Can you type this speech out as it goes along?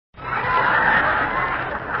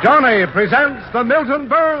Johnny presents the Milton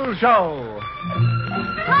Berle Show.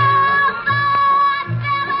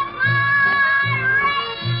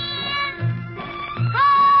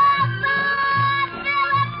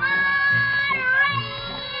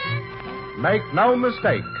 Make no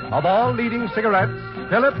mistake, of all leading cigarettes,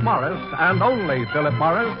 Philip Morris, and only Philip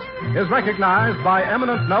Morris, is recognized by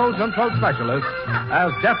eminent nose and throat specialists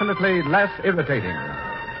as definitely less irritating.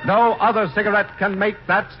 No other cigarette can make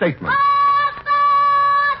that statement.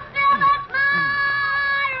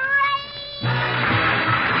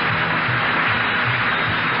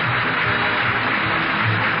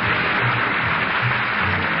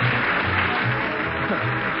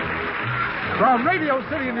 From Radio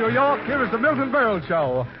City, New York, here is the Milton Berle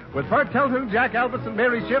Show. With Bert Telton, Jack Albertson,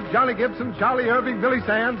 Mary Shipp, Johnny Gibson, Charlie Irving, Billy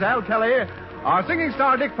Sands, Al Kelly, our singing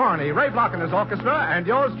star Dick Farney, Ray Block and his orchestra, and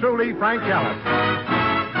yours truly, Frank Gallup.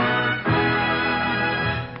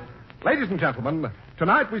 Ladies and gentlemen,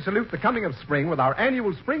 tonight we salute the coming of spring with our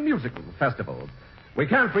annual Spring Musical Festival. We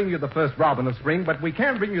can't bring you the first robin of spring, but we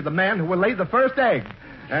can bring you the man who will lay the first egg.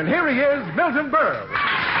 And here he is, Milton Berle.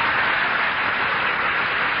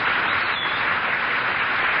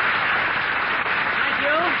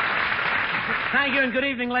 Thank you and good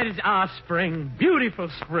evening, ladies. Spring. Beautiful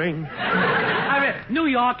spring. New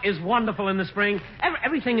York is wonderful in the spring.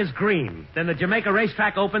 Everything is green. Then the Jamaica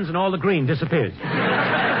racetrack opens and all the green disappears.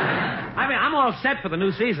 I'm all set for the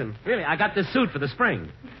new season. Really, I got this suit for the spring.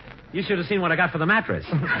 You should have seen what I got for the mattress.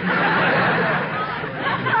 Well,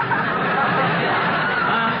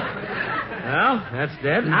 that's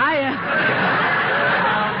dead.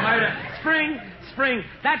 Murder. Spring,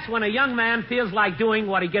 that's when a young man feels like doing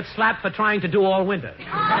what he gets slapped for trying to do all winter.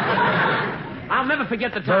 I'll never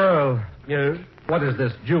forget the time. Berle. Yes? What is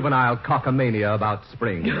this juvenile cockamania about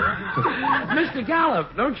spring? Mr.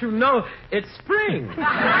 Gallup, don't you know it's spring?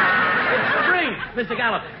 It's spring, Mr.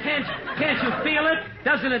 Gallup. Can't you feel it?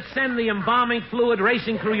 Doesn't it send the embalming fluid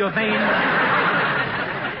racing through your veins?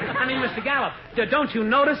 Mr. Gallup, don't you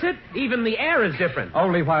notice it? Even the air is different.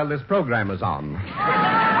 Only while this program is on.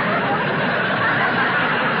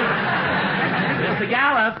 Mr.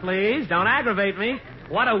 Gallup, please, don't aggravate me.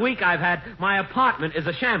 What a week I've had. My apartment is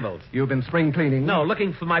a shambles. You've been spring cleaning? No,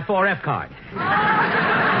 looking for my 4F card.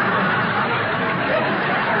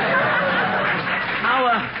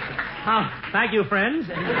 Thank you, friends.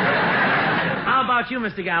 How about you,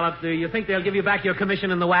 Mr. Gallup? Do you think they'll give you back your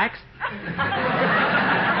commission in the wax?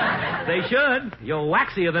 They should. You're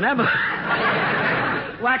waxier than ever.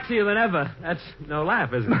 Waxier than ever. That's no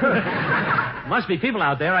laugh, isn't it? Must be people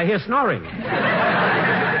out there. I hear snoring.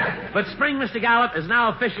 But spring, Mr. Gallup, is now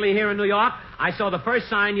officially here in New York. I saw the first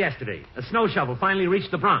sign yesterday. A snow shovel finally reached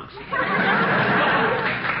the Bronx. This...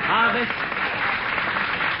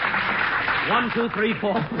 1, 2, 3,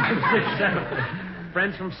 4, 5, 6, 7.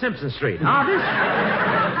 Friends from Simpson Street.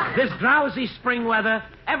 This drowsy spring weather,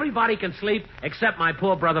 everybody can sleep except my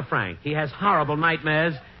poor brother Frank. He has horrible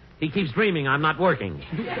nightmares. He keeps dreaming I'm not working.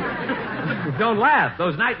 Don't laugh.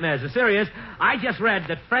 Those nightmares are serious. I just read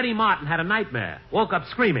that Freddie Martin had a nightmare. Woke up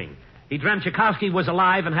screaming. He dreamt Tchaikovsky was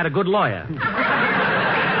alive and had a good lawyer. But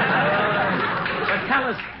tell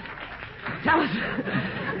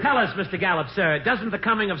us, Mr. Gallup, sir, doesn't the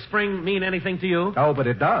coming of spring mean anything to you? Oh, but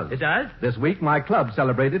it does. It does? This week, my club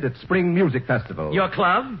celebrated its Spring Music Festival. Your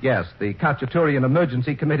club? Yes, the Cacciaturian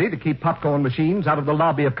Emergency Committee to keep popcorn machines out of the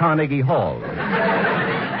lobby of Carnegie Hall.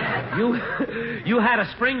 You had a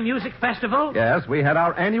spring music festival? Yes, we had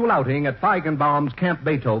our annual outing at Feigenbaum's Camp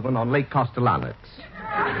Beethoven on Lake Castellanetz.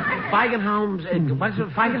 Feigenbaum's... what's it?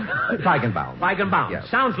 Feigenbaum. Feigenbaum. Yes.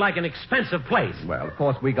 Sounds like an expensive place. Well, of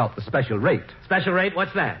course, we got the special rate. Special rate?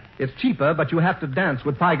 What's that? It's cheaper, but you have to dance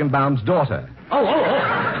with Feigenbaum's daughter. Oh.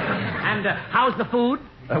 And how's the food?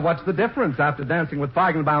 What's the difference? After dancing with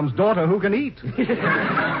Feigenbaum's daughter, who can eat?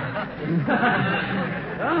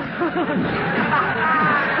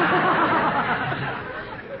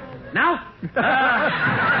 Now,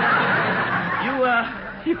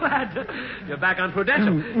 you're back on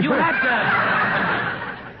Prudential. You had,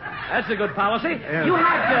 that's a good policy. Yeah. You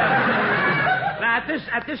had, at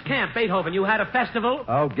this camp, Beethoven, you had a festival?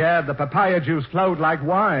 Oh, Gad, the papaya juice flowed like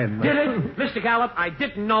wine. Did it? Mr. Gallup, I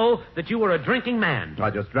didn't know that you were a drinking man. I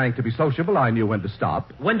just drank to be sociable. I knew when to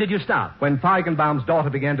stop. When did you stop? When Feigenbaum's daughter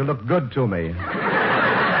began to look good to me.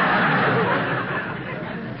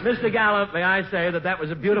 Mr. Gallup, may I say that was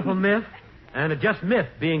a beautiful myth, and a just myth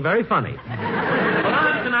being very funny. Well,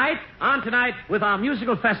 on tonight with our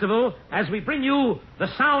musical festival as we bring you the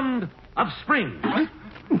sound of spring.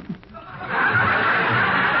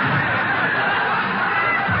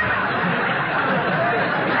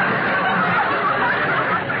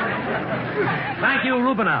 you,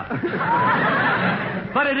 Rubinow.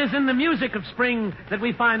 But it is in the music of spring that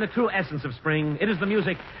we find the true essence of spring. It is the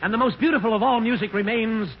music, and the most beautiful of all music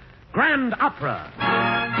remains grand opera.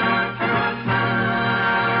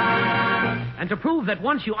 And to prove that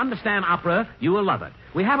once you understand opera, you will love it,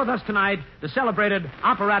 we have with us tonight the celebrated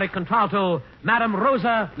operatic contralto, Madame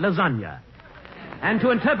Rosa Lasagna. And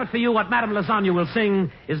to interpret for you what Madame Lasagna will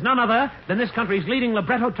sing is none other than this country's leading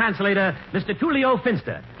libretto translator, Mr. Tullio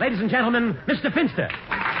Finster. Ladies and gentlemen, Mr. Finster.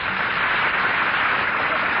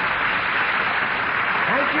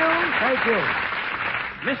 Thank you.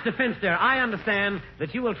 Mr. Finster, I understand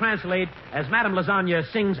that you will translate as Madame Lasagna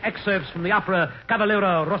sings excerpts from the opera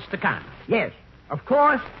Cavaliere Rusticano. Yes. Of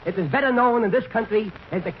course, it is better known in this country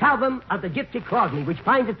as the album of the Gypsy Crosby, which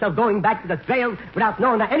finds itself going back to the trail without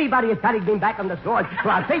knowing that anybody has carried been back on the sword for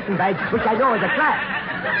our facing badge, which I know is a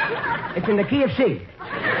class. It's in the key of C.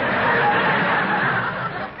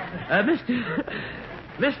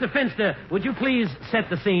 Mr. Finster, would you please set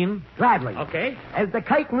the scene? Gladly. Okay. As the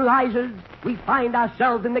curtain rises, we find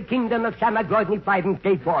ourselves in the kingdom of Samagogne, Pride and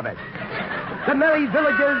Skateboarders. The merry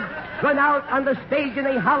villagers run out on the stage in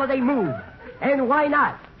a holiday mood. And why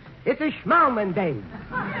not? It's a Schmalman day.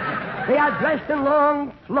 They are dressed in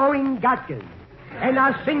long, flowing gotchas and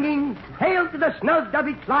are singing, "Hail to the snug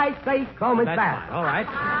dubby fly face, comb and fast." All right.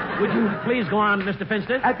 Would you please go on, Mr.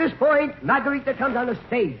 Finster? At this point, Margarita comes on the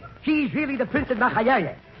stage. She's really the Princess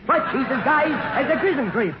Mahayaya, but she's disguised as a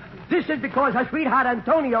prison creep. This is because her sweetheart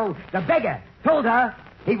Antonio, the beggar, told her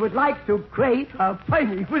he would like to crave her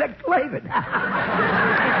funny with a craven.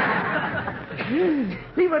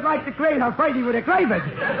 He would like to crave her funny with a craven.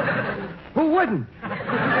 Who wouldn't?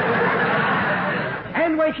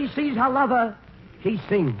 And when she sees her lover, she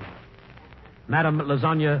sings. Madame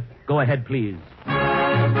Lasagna, go ahead, please.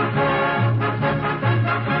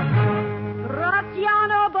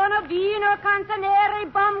 Graziano Bonavino Canzanere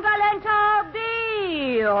Bomgalento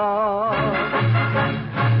Dio.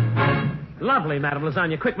 Lovely, Madame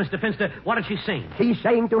Lasagna. Quick, Mr. Finster, what did she sing? She's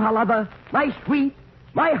saying to her lover, "My sweet,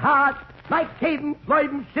 my heart, my cadence,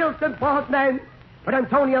 Floyd, silk, and portman." But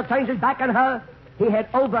Antonio turns his back on her. He had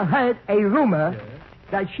overheard a rumor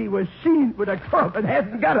that she was seen with a corpse and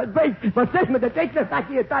hasn't got a break for Sigmund to take the back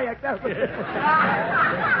of the entire company.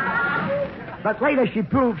 But later she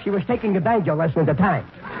proved she was taking a banjo lesson at the time.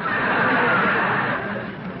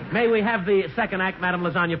 May we have the second act, Madame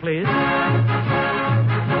Lasagna, please?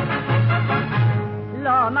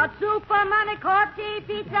 Loma Super Manicotti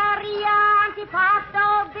Pizzeria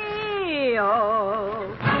Antipasto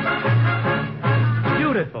Dio.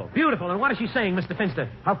 Beautiful, beautiful. And what is she saying, Mr. Finster?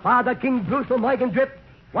 Her father, King Bruce of Morgan Drip,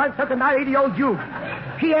 wants her to marry the old Duke.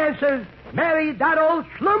 She answers, "Marry that old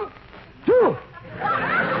slump, too."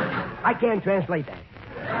 I can't translate that.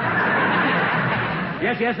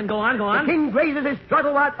 Yes, and go on. The king raises his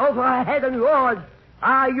throttle watch over her head and roars,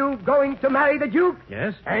 "Are you going to marry the Duke?"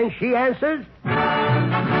 Yes. And she answers,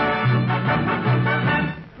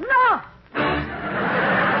 No!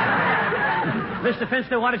 Mr.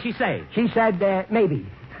 Finster, what did she say? She said, maybe.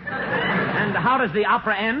 And how does the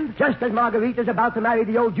opera end? Just as Margarita's about to marry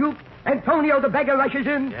the old Duke, Antonio the beggar rushes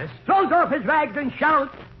in, Yes. throws off his rags and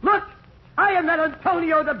shouts, "Look, I am not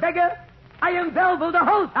Antonio the beggar. I am Belville the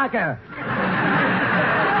Holzhacker."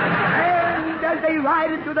 And as they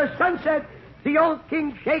ride into the sunset, the old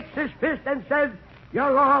king shakes his fist and says,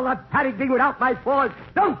 "You're all a paddock thing without my force.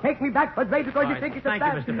 Don't take me back for Dre because you think it's a Thank you,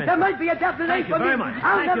 fact. Mr. Finster. There might be a definite Thank you for very me. much.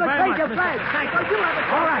 I'll Thank never you very take much, your Mr. flag." Thank you. But you have it.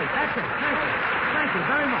 All right, that's it. Thank you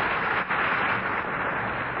very much.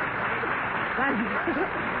 Thank you.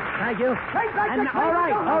 Thank you. Take back And the all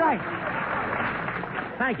flag. right.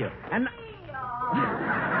 Thank you.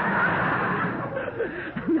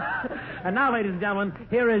 And now, ladies and gentlemen,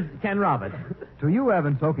 here is Ken Roberts. To you who have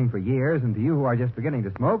been smoking for years and to you who are just beginning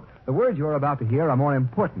to smoke, the words you are about to hear are more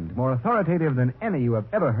important, more authoritative than any you have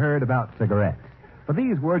ever heard about cigarettes. For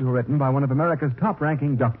these words were written by one of America's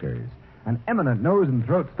top-ranking doctors, an eminent nose and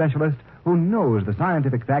throat specialist who knows the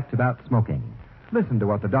scientific facts about smoking. Listen to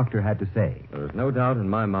what the doctor had to say. There is no doubt in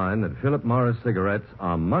my mind that Philip Morris cigarettes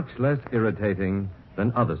are much less irritating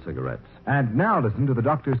than other cigarettes. And now listen to the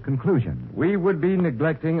doctor's conclusion. We would be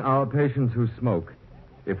neglecting our patients who smoke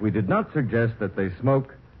if we did not suggest that they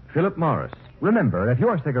smoke Philip Morris. Remember, if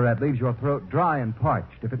your cigarette leaves your throat dry and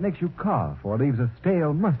parched, if it makes you cough or leaves a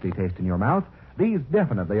stale, musty taste in your mouth, these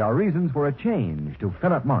definitely are reasons for a change to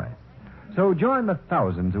Philip Morris. So join the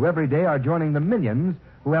thousands who every day are joining the millions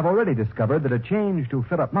who have already discovered that a change to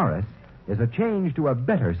Philip Morris is a change to a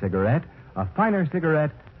better cigarette, a finer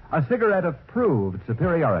cigarette, a cigarette of proved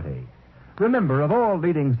superiority. Remember, of all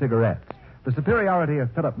leading cigarettes, the superiority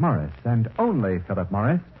of Philip Morris, and only Philip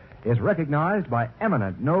Morris, is recognized by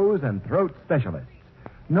eminent nose and throat specialists.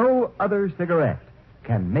 No other cigarette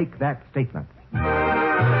can make that statement.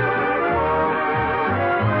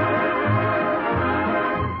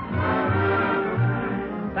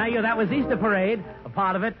 Thank you. That was Easter Parade, a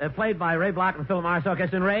part of it, played by Ray Block and the Philip Morris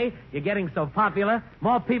Orchestra. And Ray, you're getting so popular.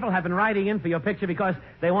 More people have been writing in for your picture because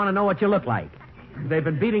they want to know what you look like. They've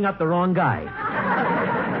been beating up the wrong guy.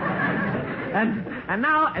 And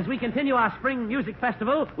now, as we continue our spring music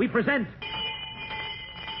festival, we present...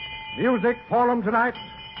 Music Forum tonight.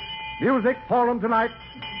 Music Forum tonight.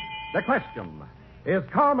 The question, is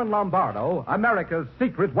Carmen Lombardo America's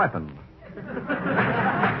secret weapon?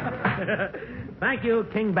 Thank you,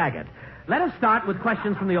 King Baggett. Let us start with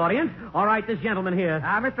questions from the audience. All right, this gentleman here.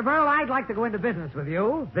 Mr. Berle, I'd like to go into business with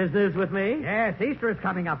you. Business with me? Yes, Easter is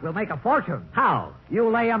coming up. We'll make a fortune. How? You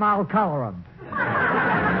lay 'em, I'll color 'em.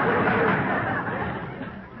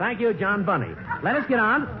 Thank you, John Bunny. Let us get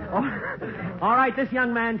on. All right, this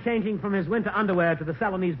young man changing from his winter underwear to the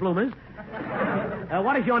Celanese bloomers.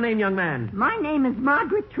 What is your name, young man? My name is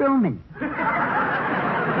Margaret Truman. This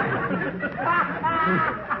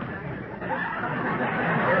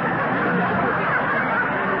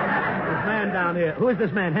man down here. Who is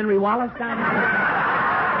this man? Henry Wallace down here?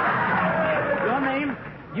 Your name?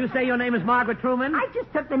 You say your name is Margaret Truman? I just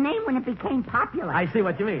took the name when it became popular. I see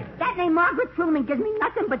what you mean. That name, Margaret Truman, gives me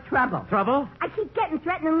nothing but trouble. Trouble? I keep getting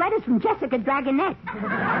threatening letters from Jessica Dragonette.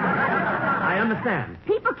 I understand.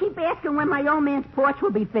 People keep asking when my old man's porch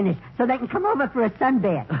will be finished so they can come over for a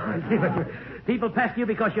sunbath. I see what you... People pest you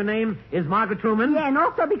because your name is Margaret Truman? Yeah, and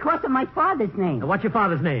also because of my father's name. What's your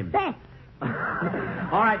father's name? Beth.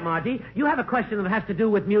 All right, Margie. You have a question that has to do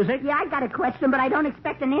with music? Yeah, I got a question, but I don't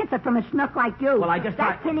expect an answer from a schnook like you. Well, I just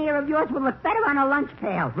That tin ear of yours would look better on a lunch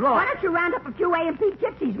pail. Lord. Why don't you round up a few A&P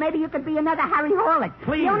gypsies? Maybe you could be another Harry Horlick.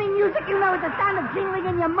 Please. The only music you know is the sound of jingling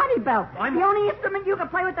in your money belt. I'm... The only instrument you can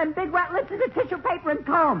play with them big wet lips is a tissue paper and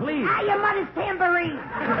comb. Please. Your mother's tambourine.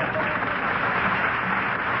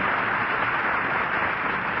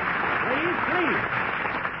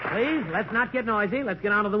 Please, let's not get noisy. Let's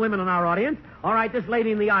get on to the women in our audience. All right, this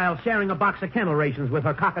lady in the aisle sharing a box of kennel rations with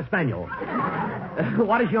her cocker spaniel.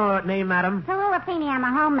 What is your name, madam? Tallulah Feeney, I'm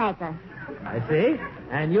a homemaker. I see.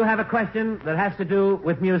 And you have a question that has to do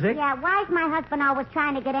with music? Yeah, why is my husband always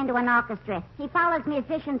trying to get into an orchestra? He follows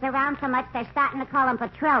musicians around so much they're starting to call him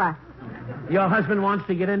Patrilla. Your husband wants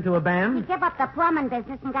to get into a He band? gave up the plumbing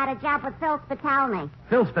business and got a job with Phil Spitalny.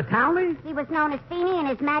 Phil Spitalny? He was known as Feeney and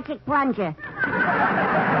his magic plunger.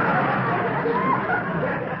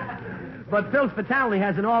 But Phil Spitalny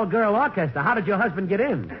has an all-girl orchestra. How did your husband get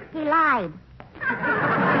in? He lied.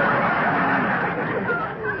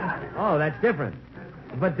 Oh, that's different.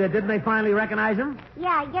 But didn't they finally recognize him?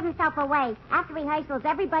 Yeah, he gave himself away. After rehearsals,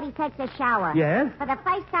 everybody takes a shower. Yes? For the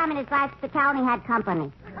first time in his life, Spitalny had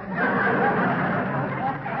company.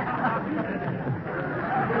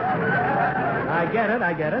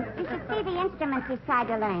 I get it. You should see the instruments he's tried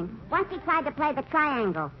to learn. Once he tried to play the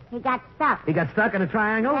triangle. He got stuck. He got stuck in a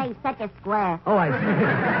triangle? Yeah, he's such a square. Oh, I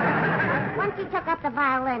see. Once he took up the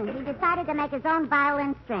violin, he decided to make his own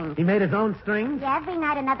violin strings. He made his own strings? Yeah, every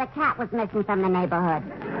night another cat was missing from the neighborhood.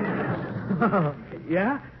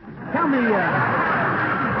 Yeah? Tell me,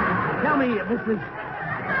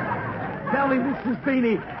 Mrs.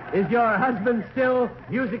 Feeney, is your husband still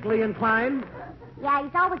musically inclined? Yeah,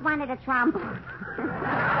 he's always wanted a trombone.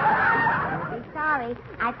 He's sorry.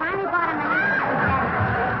 I finally bought him an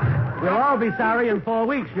instrument. We'll all be sorry in 4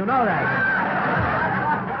 weeks, you know that.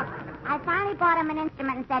 I finally bought him an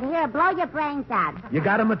instrument and said, here, blow your brains out. You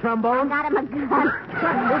got him a trombone? Got him a gun.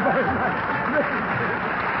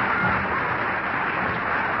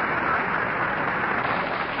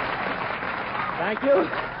 Thank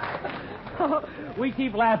you. We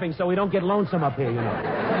keep laughing so we don't get lonesome up here, you know.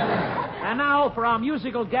 And now, for our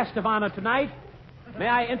musical guest of honor tonight, may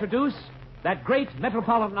I introduce that great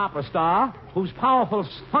Metropolitan Opera star whose powerful,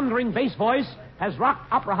 thundering bass voice has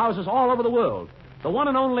rocked opera houses all over the world. The one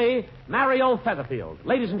and only Mario Featherfield.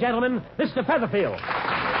 Ladies and gentlemen, Mr. Featherfield.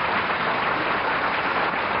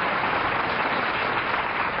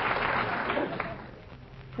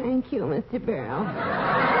 Thank you, Mr. Berle.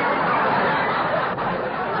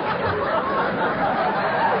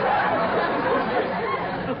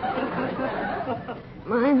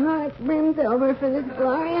 My heart brims over for this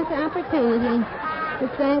glorious opportunity to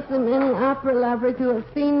thank the many opera lovers who have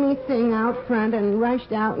seen me sing out front and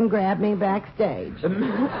rushed out and grabbed me backstage.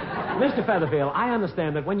 Mr. Featherfield, I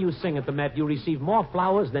understand that when you sing at the Met, you receive more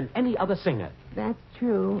flowers than any other singer. That's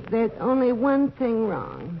true. There's only one thing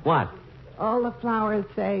wrong. What? All the flowers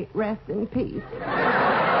say, rest in peace.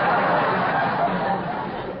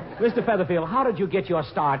 Mr. Featherfield, how did you get your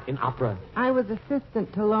start in opera? I was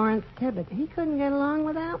assistant to Lawrence Tibbett. He couldn't get along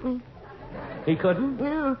without me. He couldn't?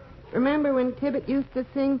 No. Remember when Tibbett used to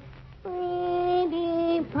sing,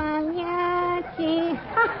 Rudy Vallee Hour?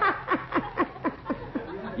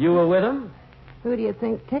 You were with him? Who do you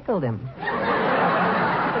think tickled him?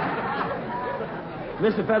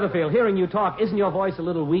 Mr. Featherfield, hearing you talk, isn't your voice a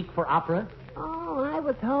little weak for opera? Oh, I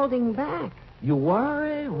was holding back. You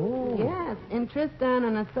were? Oh. Yes, in Tristan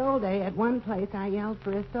and Isolde, at one place I yelled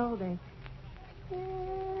for Isolde.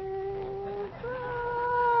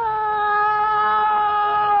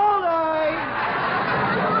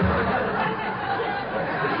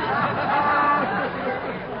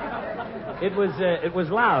 It was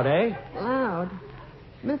loud, eh? Loud.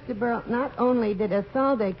 Mr. Berle, not only did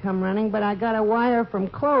Isolde come running, but I got a wire from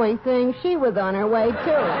Chloe saying she was on her way,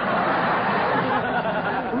 too.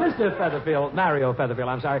 Mr. Featherfield, Mario Featherfield,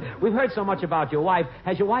 I'm sorry. We've heard so much about your wife.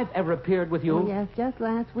 Has your wife ever appeared with you? Oh, yes, just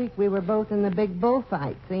last week we were both in the big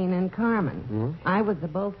bullfight scene in Carmen. Hmm? I was the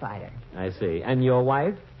bullfighter. I see. And your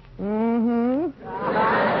wife? Mm-hmm.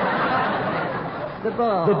 The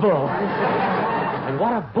bull. The bull. And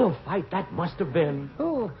what a bullfight that must have been.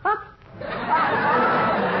 Ooh.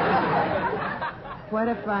 What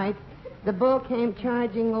a fight. The bull came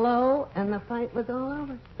charging low, and the fight was all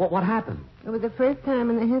over. What happened? It was the first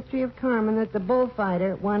time in the history of Carmen that the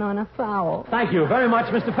bullfighter won on a foul. Thank you very much,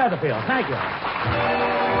 Mr. Featherfield. Thank you.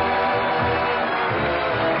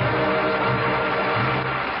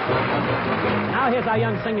 Now here's our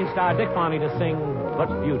young singing star, Dick Farney, to sing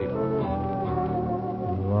What's Beautiful.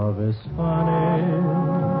 Love is funny,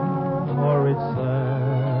 or it's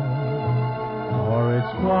sad, or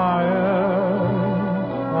it's quiet,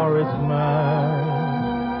 or it's mad.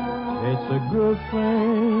 It's a good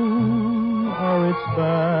thing, or it's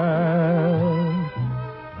bad,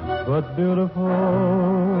 but beautiful.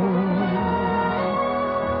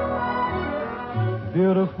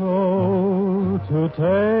 Beautiful to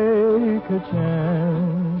take a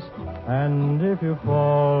chance, and if you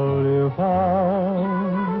fall, you fall.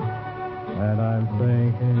 And I'm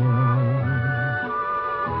thinking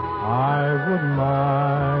I wouldn't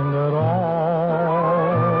mind at all.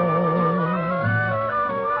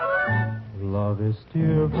 Love is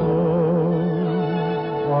tearful,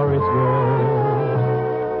 or it's good.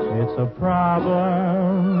 It's a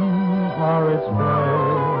problem, or it's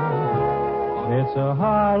great. It's a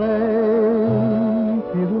heartache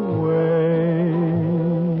either way,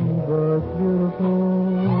 but beautiful.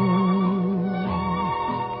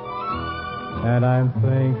 And I'm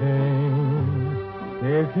thinking,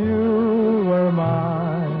 if you were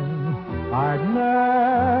mine, I'd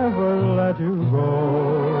never let you go.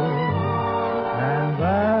 And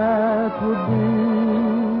that would be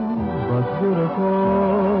but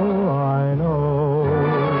beautiful, I know.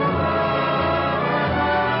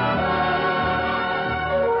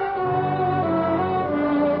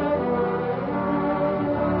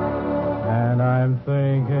 And I'm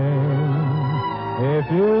thinking,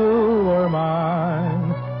 if you were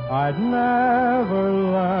mine, I'd never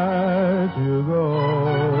let you go.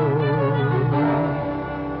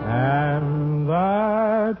 And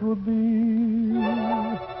that would be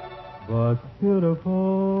but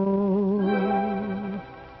beautiful,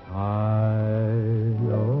 I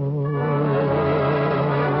know.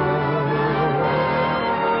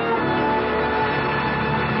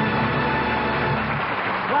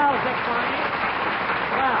 Well, Dick Farney.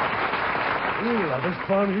 Well. Love is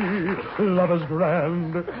funny, love is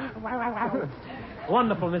grand.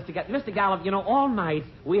 Wonderful, Mr. Gallup. Mr. Gallup, you know, all night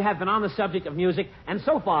we have been on the subject of music, and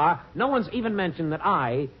so far, no one's even mentioned that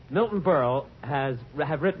I, Milton Berle, have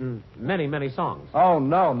written many, many songs. Oh,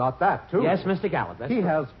 no, not that, too. Yes, Mr. Gallup. That's He true.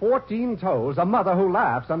 has 14 toes, a mother who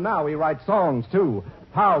laughs, and now he writes songs, too.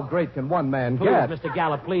 How great can one man Please, get? Mr.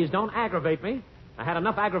 Gallup, please don't aggravate me. I had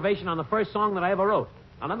enough aggravation on the first song that I ever wrote.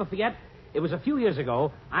 I'll never forget. It was a few years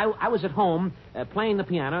ago. I was at home playing the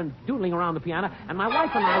piano and doodling around the piano, and my wife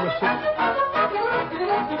and I were sitting.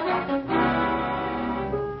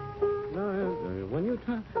 When you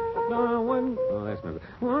turn. Oh, that's not good.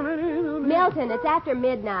 Milton, it's after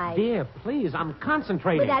midnight. Dear, please, I'm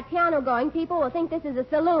concentrating. With that piano going, people will think this is a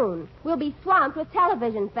saloon. We'll be swamped with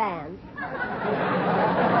television fans.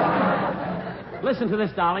 Listen to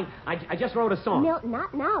this, darling. I just wrote a song. Milton,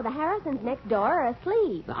 not now. The Harrisons next door are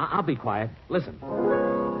asleep. I'll be quiet. Listen.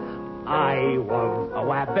 I was a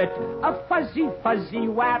wabbit, a fuzzy, fuzzy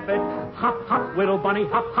wabbit. Hop, hop, little bunny,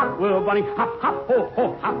 hop, hop, little bunny, hop, hop, ho,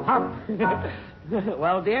 ho, hop, hop.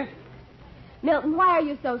 Well, dear? Milton, why are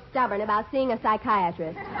you so stubborn about seeing a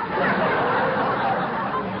psychiatrist?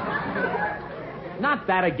 Not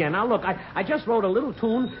that again. Now, look, I just wrote a little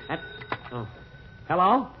tune and... Oh.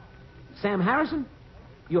 Hello? Sam Harrison?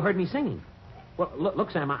 You heard me singing. Well,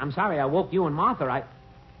 look, Sam, I'm sorry I woke you and Martha.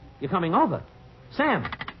 You're coming over. Sam!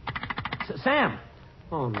 Sam!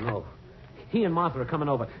 Oh, no. He and Martha are coming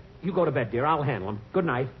over. You go to bed, dear. I'll handle them. Good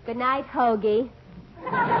night. Good night, Hoagie.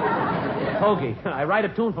 Hoagie. I write a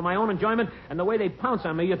tune for my own enjoyment, and the way they pounce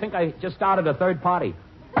on me, you think I just started a third party.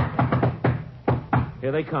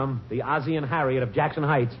 Here they come, the Ozzie and Harriet of Jackson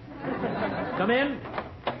Heights. Come in.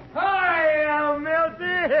 Hi,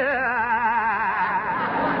 Miltie.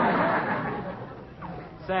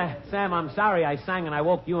 Sam, I'm sorry I sang and I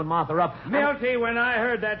woke you and Martha up. Miltie, when I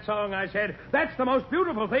heard that song, I said, that's the most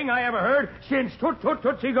beautiful thing I ever heard since Toot Toot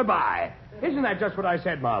Tootsie Goodbye. Isn't that just what I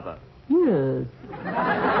said, Martha? Yes.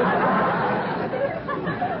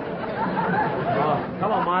 Oh,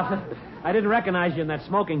 come on, Martha. I didn't recognize you in that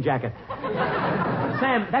smoking jacket.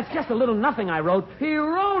 Sam, that's just a little nothing I wrote. He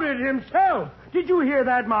wrote it himself. Did you hear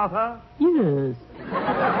that, Martha? Yes.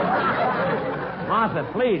 Martha,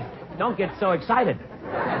 please, don't get so excited.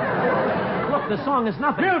 Look, the song is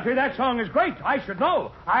nothing. Miltie, that song is great. I should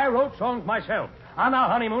know. I wrote songs myself. On our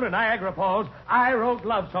honeymoon in Niagara Falls, I wrote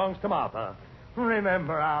love songs to Martha.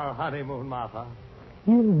 Remember our honeymoon, Martha?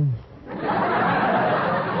 Yes.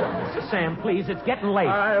 Sam, please, it's getting late.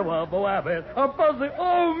 I won't go a bit. A buzzy.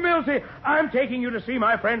 Oh, Miltie, I'm taking you to see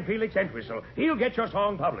my friend Felix Entwistle. He'll get your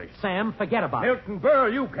song published. Sam, forget about it. Milton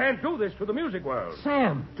Berle, you can't do this to the music world.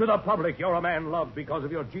 Sam. To the public, you're a man loved because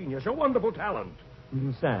of your genius, your wonderful talent.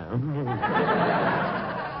 Sam.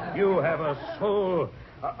 You have a soul.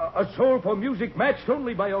 A soul for music matched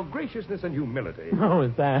only by your graciousness and humility. Oh,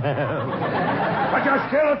 Sam. But you're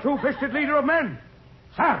still a two-fisted leader of men.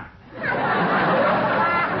 Sam.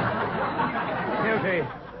 Miltie,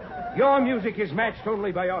 your music is matched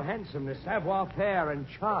only by your handsomeness, savoir-faire, and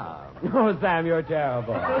charm. Oh, Sam, you're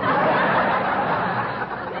terrible.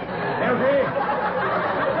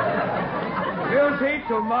 Miltie,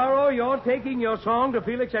 tomorrow you're taking your song to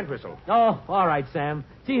Felix Entwistle. Oh, all right, Sam.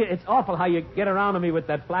 Gee, it's awful how you get around to me with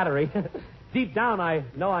that flattery. Deep down, I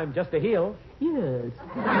know I'm just a heel. Yes.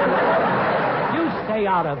 You stay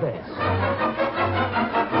out of this.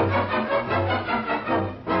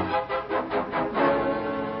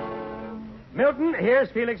 Milton, here's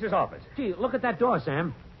Felix's office. Gee, look at that door,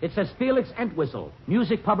 Sam. It says Felix Entwistle.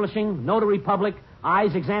 Music publishing, notary public,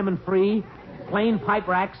 eyes examined free, plain pipe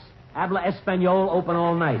racks, habla español open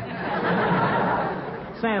all night.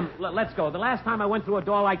 Sam, let's go. The last time I went through a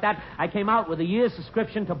door like that, I came out with a year's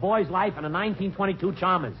subscription to Boy's Life and a 1922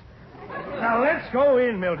 Chalmers. Now, let's go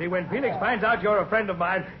in, Miltie. When Felix finds out you're a friend of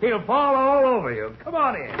mine, he'll fall all over you. Come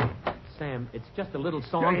on in. Sam, it's just a little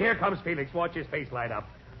song. Here comes Felix. Watch his face light up.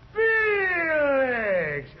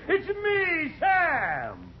 Felix! It's me,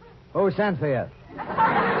 Sam! Who sent for you?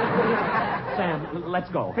 Sam, let's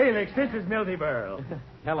go. Felix, this is Miltie Berle.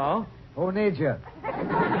 Hello? Who needs you?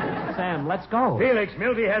 Sam, let's go. Felix,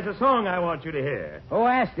 Miltie has a song I want you to hear. Who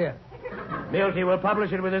asked you? Miltie will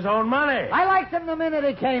publish it with his own money. I liked him the minute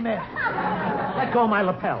he came in. Let go my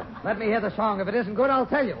lapel. Let me hear the song. If it isn't good, I'll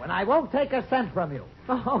tell you, and I won't take a cent from you.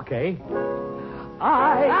 Oh, okay.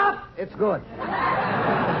 Stop! It's good.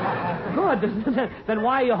 Good. Then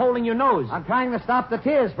why are you holding your nose? I'm trying to stop the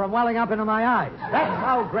tears from welling up into my eyes. That's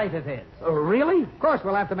how great it is. Really? Of course,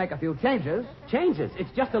 we'll have to make a few changes. Changes?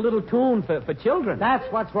 It's just a little tune for children. That's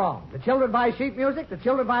what's wrong. The children buy sheet music, the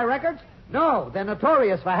children buy records. No, they're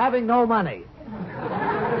notorious for having no money.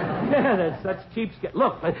 Yeah, that's such cheapskate.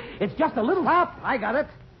 Look, it's just a little... Stop! I got it.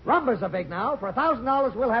 Rumbas are big now. For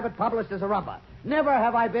 $1,000, we'll have it published as a rumba. Never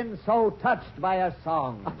have I been so touched by a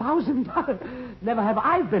song. $1,000? Never have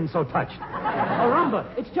I been so touched. A rumba.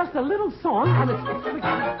 It's just a little song, and it's...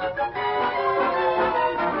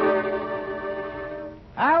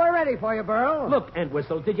 We're ready for you, Berle. Look,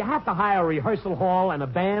 Entwistle, did you have to hire a rehearsal hall and a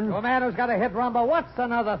band? To a man who's got a hit rumba, what's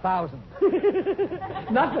another 1,000?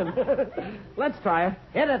 Nothing. Let's try it.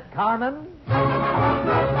 Hit it, Carmen.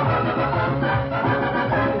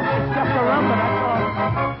 It's just a rumba, that's all.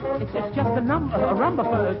 It's just a rumba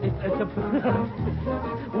for... It's a...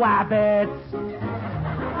 Wabbits.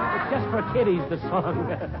 It's just for kiddies, the song.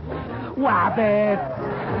 Wabbits.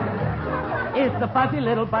 It's the fuzzy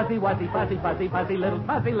little fuzzy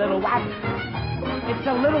little wap. It's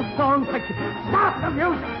a little song for kids. Stop the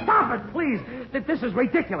music! Stop it, please! This is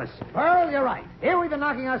ridiculous. Pearl, you're right. Here we've been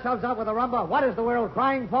knocking ourselves out with a rumba. What is the world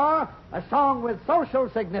crying for? A song with social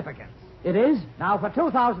significance. It is? Now, for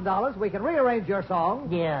 $2,000, we can rearrange your song.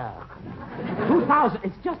 Yeah. 2,000.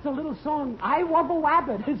 It's just a little song. I wubba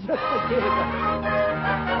wabbit. It's just for kids.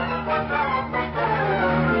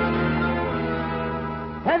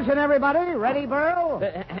 Attention, everybody. Ready, Burl?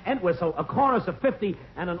 End whistle, a chorus of 50,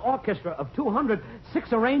 and an orchestra of 200.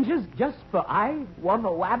 6 arranges just for I Won the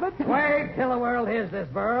Wabbit? Wait till the world hears this,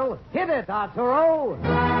 Burl. Hit it, Arturo.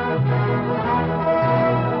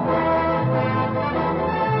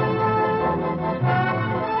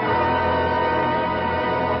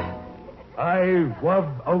 I was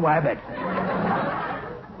a wabbit.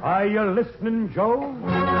 Are you listening, Joe?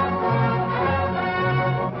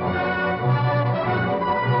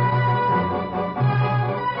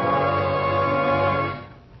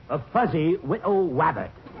 A fuzzy widow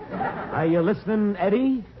wabbit. Are you listening,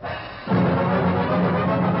 Eddie?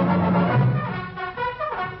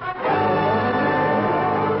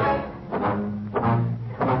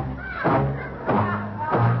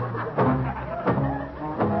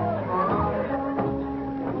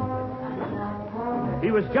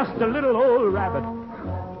 He was just a little old rabbit,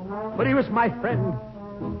 but he was my friend.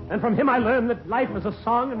 And from him I learned that life is a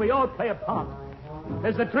song and we all play a part.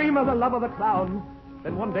 There's the dream of the love of the clown.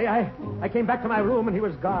 Then one day I came back to my room and he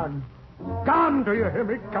was gone. Gone, do you hear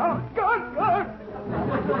me? Gone.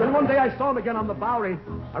 Then one day I saw him again on the Bowery.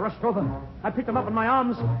 I rushed over. I picked him up in my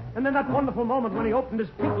arms. And then that wonderful moment when he opened his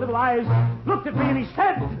pink little eyes, looked at me and he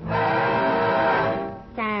said...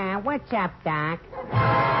 What's up, Doc?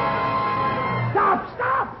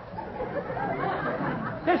 Stop!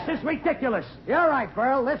 This is ridiculous. You're right,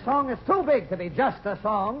 Burl. This song is too big to be just a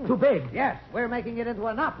song. Too big? Yes, we're making it into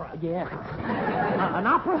an opera. Yeah. An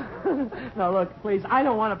opera? No, look, please, I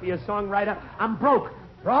don't want to be a songwriter. I'm broke.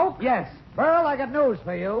 Broke? Yes. Burl, I got news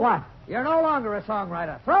for you. What? You're no longer a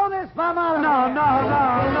songwriter. Throw this bum out of No.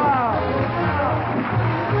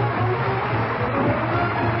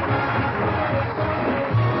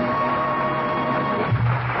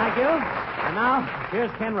 Thank you. And now,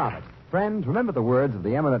 here's Ken Roberts. Friends, remember the words of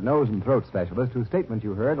the eminent nose and throat specialist whose statement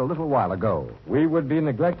you heard a little while ago. We would be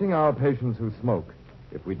neglecting our patients who smoke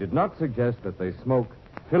if we did not suggest that they smoke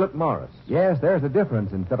Philip Morris. Yes, there's a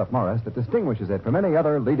difference in Philip Morris that distinguishes it from any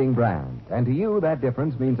other leading brand. And to you, that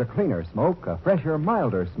difference means a cleaner smoke, a fresher,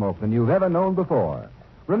 milder smoke than you've ever known before.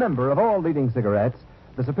 Remember, of all leading cigarettes,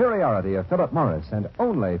 the superiority of Philip Morris, and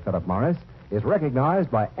only Philip Morris, is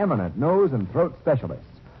recognized by eminent nose and throat specialists.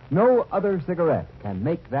 No other cigarette can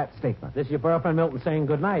make that statement. This is your girlfriend Milton saying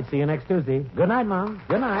good night. See you next Tuesday. Good night, Mom.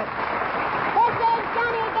 Good night. This is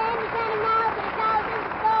Johnny again, standing now to the thousands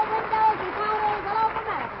of store windows and counters all over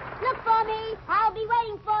America. Look for me. I'll be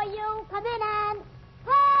waiting for you. Come in and...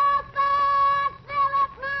 Papa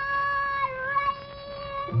Philip Morris!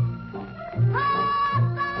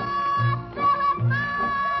 Papa Philip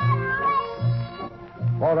Morris!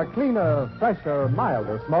 For a cleaner, fresher,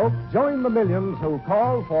 milder smoke, join the millions who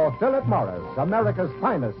call for Philip Morris, America's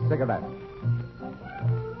finest cigarette.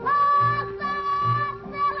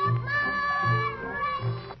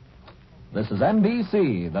 This is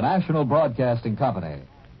NBC, the National Broadcasting Company.